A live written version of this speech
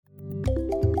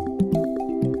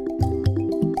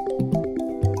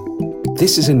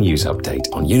This is a news update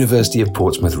on University of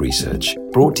Portsmouth research,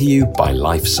 brought to you by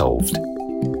Life Solved.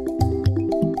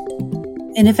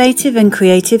 Innovative and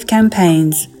creative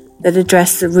campaigns that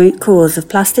address the root cause of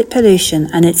plastic pollution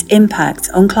and its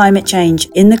impact on climate change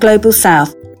in the Global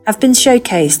South have been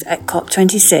showcased at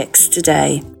COP26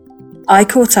 today. I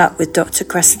caught up with Dr.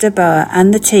 Cressida Bower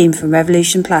and the team from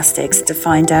Revolution Plastics to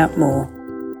find out more.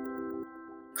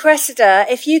 Cressida,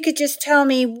 if you could just tell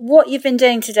me what you've been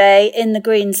doing today in the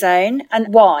Green Zone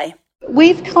and why.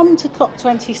 We've come to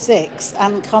COP26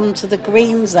 and come to the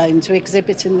Green Zone to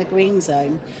exhibit in the Green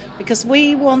Zone because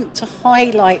we want to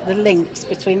highlight the links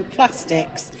between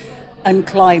plastics and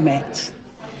climate.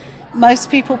 Most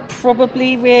people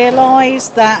probably realise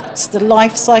that the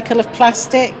life cycle of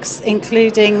plastics,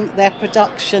 including their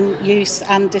production, use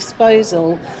and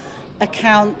disposal,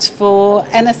 account for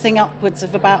anything upwards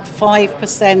of about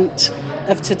 5%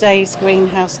 of today's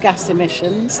greenhouse gas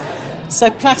emissions. So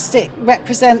plastic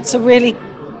represents a really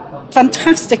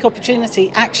fantastic opportunity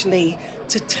actually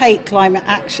to take climate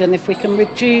action. If we can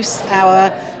reduce our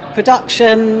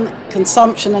production,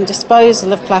 consumption and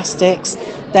disposal of plastics,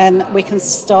 then we can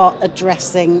start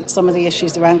addressing some of the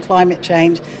issues around climate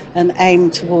change and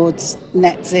aim towards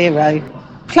net zero.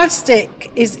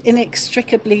 Plastic is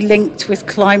inextricably linked with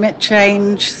climate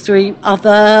change through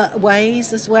other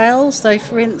ways as well. So,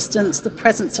 for instance, the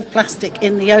presence of plastic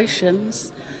in the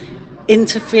oceans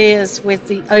interferes with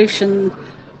the ocean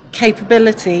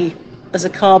capability as a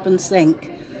carbon sink.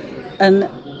 And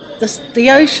the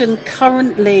ocean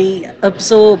currently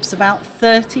absorbs about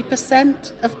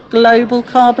 30% of global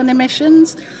carbon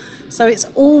emissions. So it's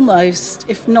almost,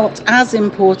 if not as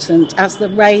important as the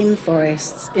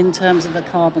rainforests in terms of a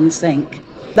carbon sink.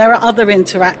 There are other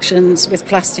interactions with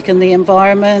plastic and the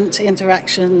environment,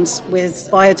 interactions with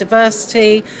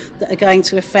biodiversity that are going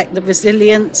to affect the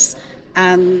resilience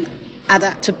and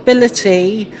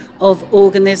adaptability of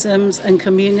organisms and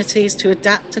communities to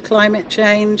adapt to climate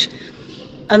change.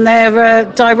 And there are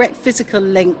direct physical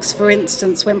links. For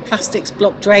instance, when plastics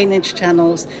block drainage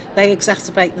channels, they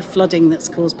exacerbate the flooding that's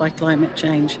caused by climate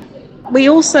change. We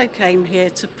also came here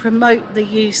to promote the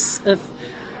use of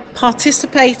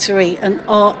participatory and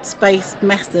arts-based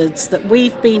methods that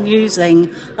we've been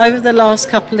using over the last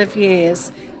couple of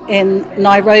years in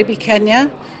Nairobi, Kenya,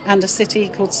 and a city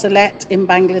called Sylhet in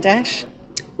Bangladesh.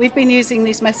 We've been using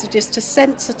these messages to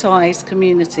sensitise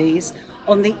communities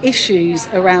on the issues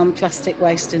around plastic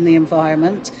waste in the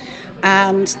environment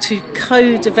and to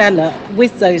co-develop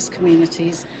with those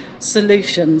communities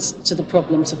solutions to the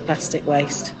problems of plastic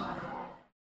waste.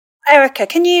 Erica,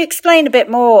 can you explain a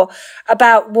bit more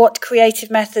about what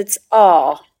creative methods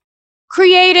are?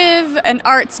 Creative and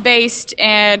arts-based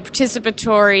and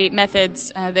participatory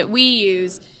methods that we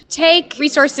use take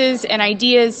resources and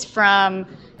ideas from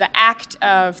the act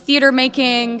of theater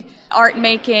making, art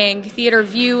making, theater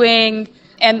viewing,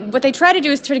 and what they try to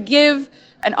do is to give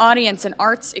an audience an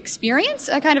arts experience,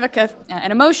 a kind of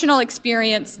an emotional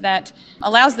experience that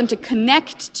allows them to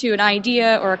connect to an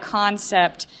idea or a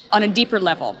concept on a deeper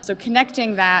level. So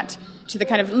connecting that to the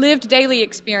kind of lived daily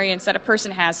experience that a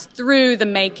person has through the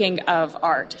making of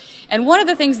art. And one of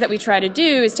the things that we try to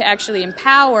do is to actually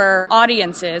empower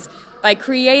audiences by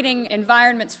creating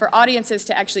environments for audiences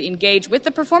to actually engage with the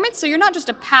performance. So you're not just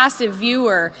a passive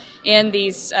viewer in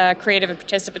these creative and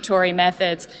participatory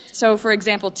methods. So, for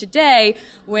example, today,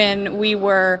 when we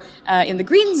were in the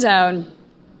Green Zone,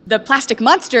 the Plastic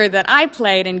Monster that I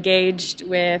played engaged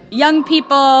with young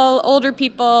people, older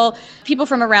people, people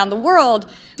from around the world,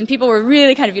 and people were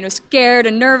really kind of, scared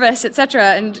and nervous,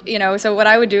 etc. And, so what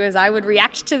I would do is I would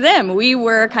react to them. We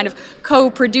were kind of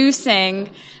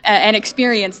co-producing an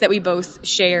experience that we both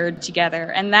shared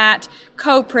together. And that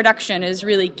co-production is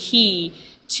really key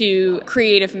to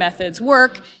creative methods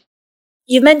work.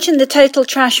 You mentioned the Total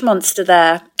Trash Monster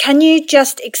there. Can you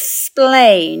just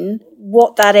explain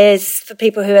what that is for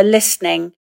people who are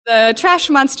listening? The Trash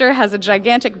Monster has a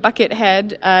gigantic bucket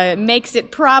head, makes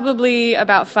it probably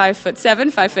about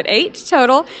 5'7", 5'8"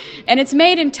 total, and it's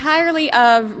made entirely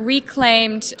of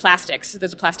reclaimed plastics. So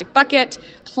there's a plastic bucket,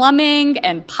 plumbing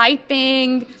and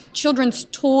piping, children's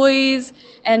toys,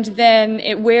 and then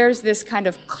it wears this kind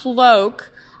of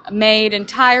cloak made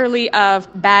entirely of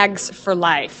bags for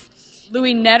life.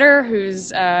 Louis Netter,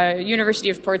 who's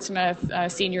University of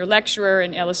Portsmouth senior lecturer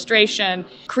in illustration,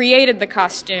 created the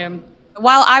costume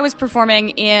while I was performing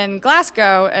in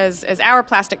Glasgow as our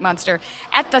Plastic Monster.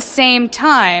 At the same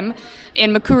time,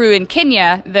 in Mukuru in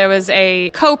Kenya, there was a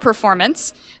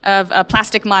co-performance of a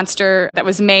Plastic Monster that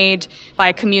was made by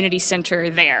a community center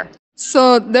there.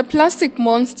 So the Plastic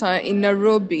Monster in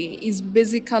Nairobi is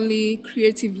basically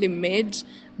creatively made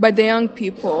by the young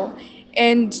people.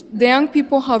 And the young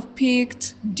people have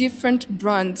picked different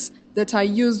brands that are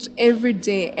used every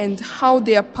day and how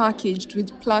they are packaged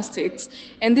with plastics.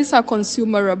 And these are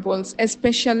consumerables,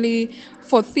 especially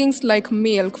for things like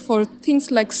milk, for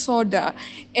things like soda.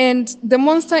 And the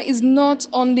Monster is not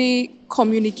only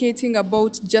communicating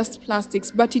about just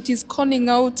plastics, but it is calling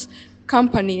out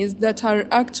companies that are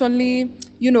actually,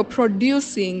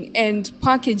 producing and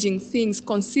packaging things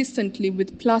consistently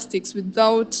with plastics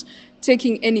without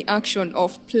taking any action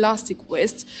of plastic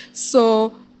waste.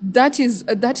 So that is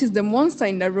the Monster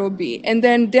in Nairobi. And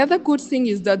then the other good thing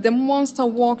is that the Monster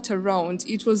walked around.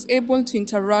 It was able to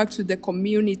interact with the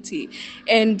community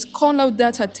and call out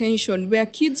that attention where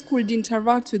kids could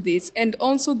interact with it and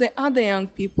also the other young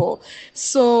people.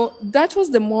 So that was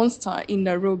the Monster in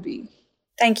Nairobi.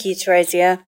 Thank you,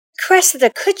 Teresia. Cressida,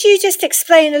 could you just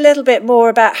explain a little bit more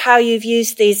about how you've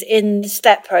used these in the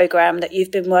STEP program that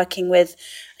you've been working with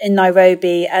in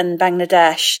Nairobi and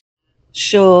Bangladesh?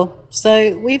 Sure.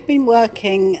 So we've been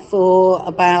working for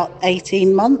about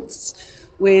 18 months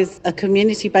with a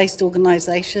community-based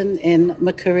organisation in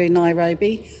Makuru,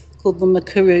 Nairobi, called the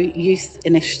Makuru Youth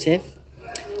Initiative.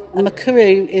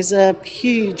 Makuru is a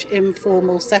huge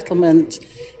informal settlement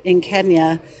in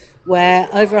Kenya where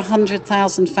over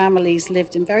 100,000 families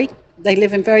live in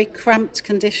very cramped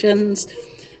conditions,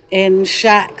 in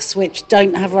shacks which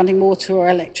don't have running water or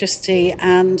electricity,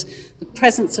 and the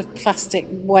presence of plastic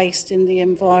waste in the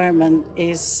environment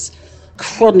is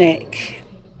chronic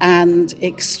and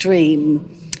extreme.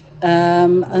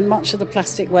 And much of the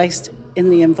plastic waste in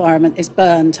the environment is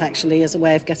burnt, actually, as a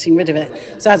way of getting rid of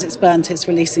it. So as it's burnt, it's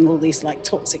releasing all these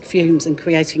toxic fumes and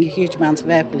creating a huge amount of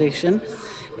air pollution.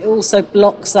 It also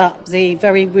blocks up the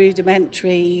very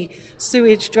rudimentary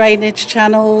sewage drainage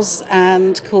channels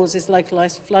and causes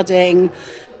localised flooding.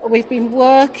 We've been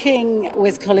working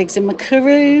with colleagues in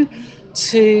Makuru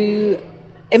to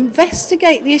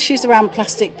investigate the issues around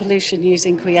plastic pollution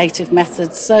using creative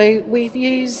methods. So we've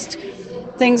used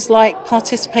things like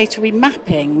participatory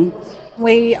mapping.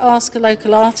 We ask a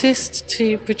local artist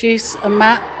to produce a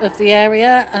map of the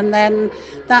area, and then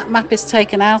that map is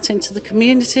taken out into the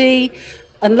community,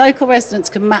 and local residents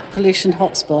can map pollution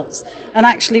hotspots. And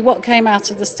actually what came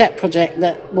out of the STEP project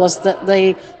was that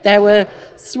there were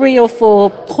 3 or 4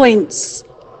 points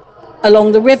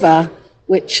along the river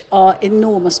which are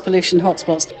enormous pollution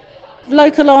hotspots.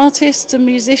 Local artists and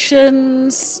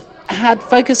musicians had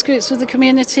focus groups with the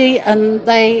community, and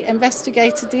they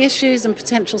investigated the issues and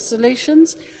potential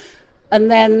solutions. And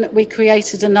then we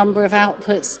created a number of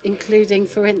outputs, including,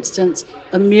 for instance,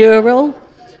 a mural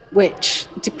which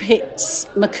depicts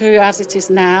Makuru as it is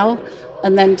now,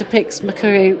 and then depicts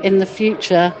Makuru in the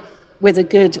future with a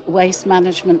good waste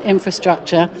management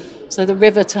infrastructure. So the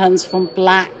river turns from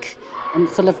black and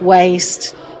full of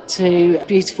waste to a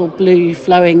beautiful blue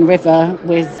flowing river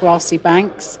with grassy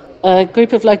banks. A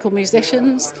group of local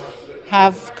musicians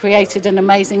have created an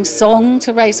amazing song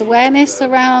to raise awareness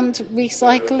around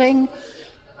recycling,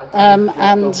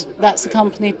 and that's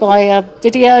accompanied by a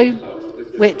video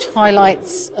which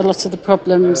highlights a lot of the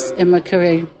problems in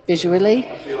Makuru visually.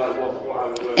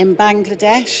 In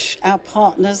Bangladesh, our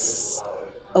partners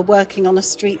are working on a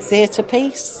street theatre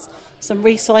piece, some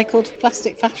recycled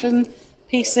plastic fashion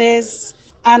pieces.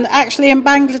 And actually in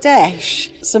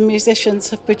Bangladesh, some musicians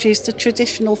have produced a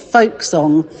traditional folk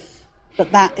song,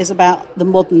 but that is about the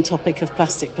modern topic of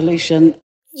plastic pollution.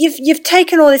 You've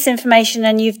taken all this information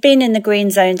and you've been in the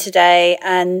Green Zone today,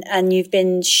 and you've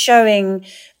been showing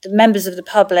the members of the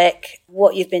public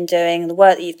what you've been doing, the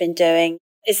work that you've been doing.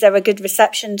 Is there a good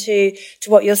reception to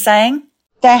what you're saying?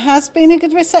 There has been a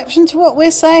good reception to what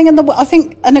we're saying, and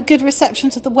a good reception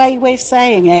to the way we're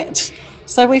saying it.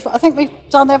 So I think we've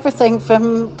done everything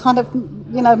from kind of,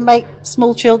 make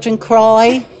small children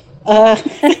cry,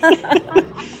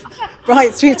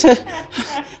 right through to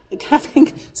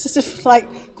having sort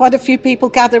of quite a few people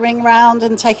gathering around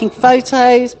and taking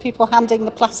photos, people handing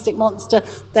the Plastic Monster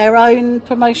their own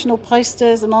promotional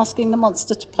posters and asking the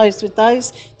Monster to pose with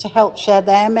those to help share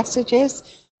their messages.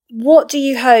 What do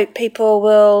you hope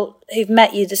people who've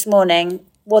met you this morning,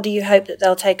 what do you hope that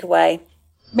they'll take away?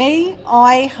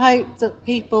 I hope that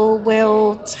people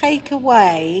will take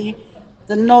away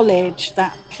the knowledge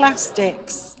that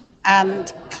plastics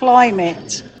and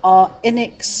climate are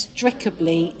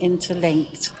inextricably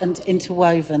interlinked and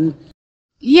interwoven.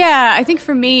 Yeah, I think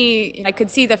for me, I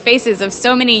could see the faces of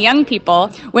so many young people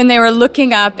when they were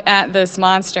looking up at this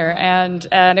monster. And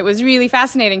it was really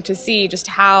fascinating to see just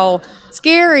how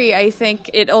scary I think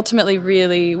it ultimately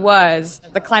really was.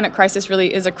 The climate crisis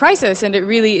really is a crisis, and it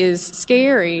really is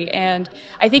scary. And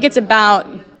I think it's about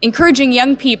encouraging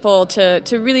young people to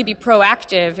really be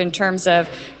proactive in terms of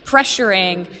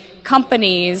pressuring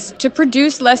companies to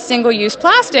produce less single-use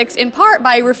plastics, in part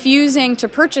by refusing to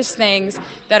purchase things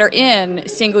that are in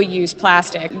single-use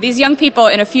plastic. These young people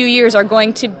in a few years are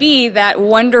going to be that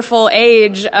wonderful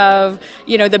age of,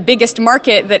 the biggest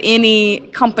market that any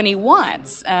company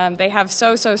wants. They have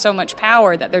so much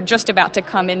power that they're just about to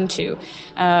come into.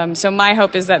 So my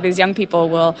hope is that these young people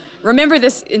will remember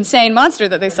this insane monster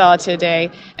that they saw today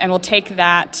and will take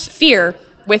that fear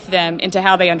with them into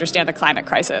how they understand the climate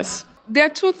crisis. There are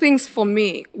two things for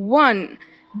me. One,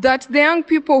 that the young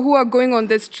people who are going on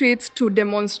the streets to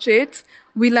demonstrate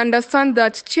will understand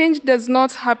that change does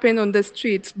not happen on the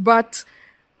streets, but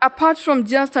apart from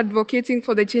just advocating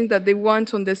for the change that they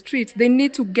want on the streets, they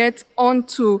need to get on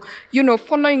to,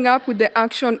 following up with the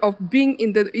action of being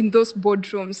in those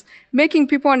boardrooms, making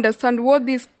people understand what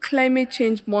this climate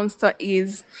change monster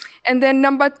is. And then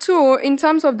number two, in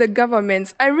terms of the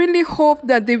governments, I really hope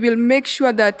that they will make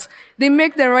sure that they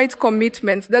make the right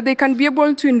commitments, that they can be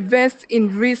able to invest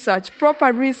in research,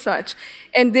 proper research,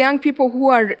 and the young people who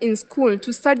are in school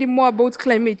to study more about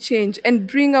climate change and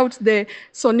bring out the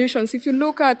solutions. If you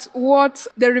look at what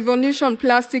the Revolution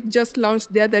Plastic just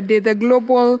launched the other day, the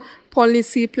Global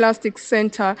Policy Plastic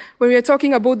Center, when we are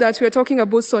talking about that, we are talking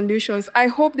about solutions. I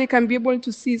hope they can be able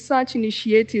to see such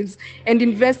initiatives and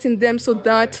invest in them so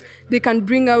that they can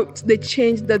bring out the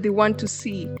change that they want to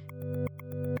see.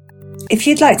 If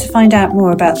you'd like to find out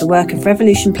more about the work of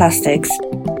Revolution Plastics,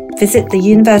 visit the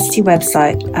university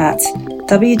website at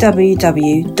www.port.ac.uk.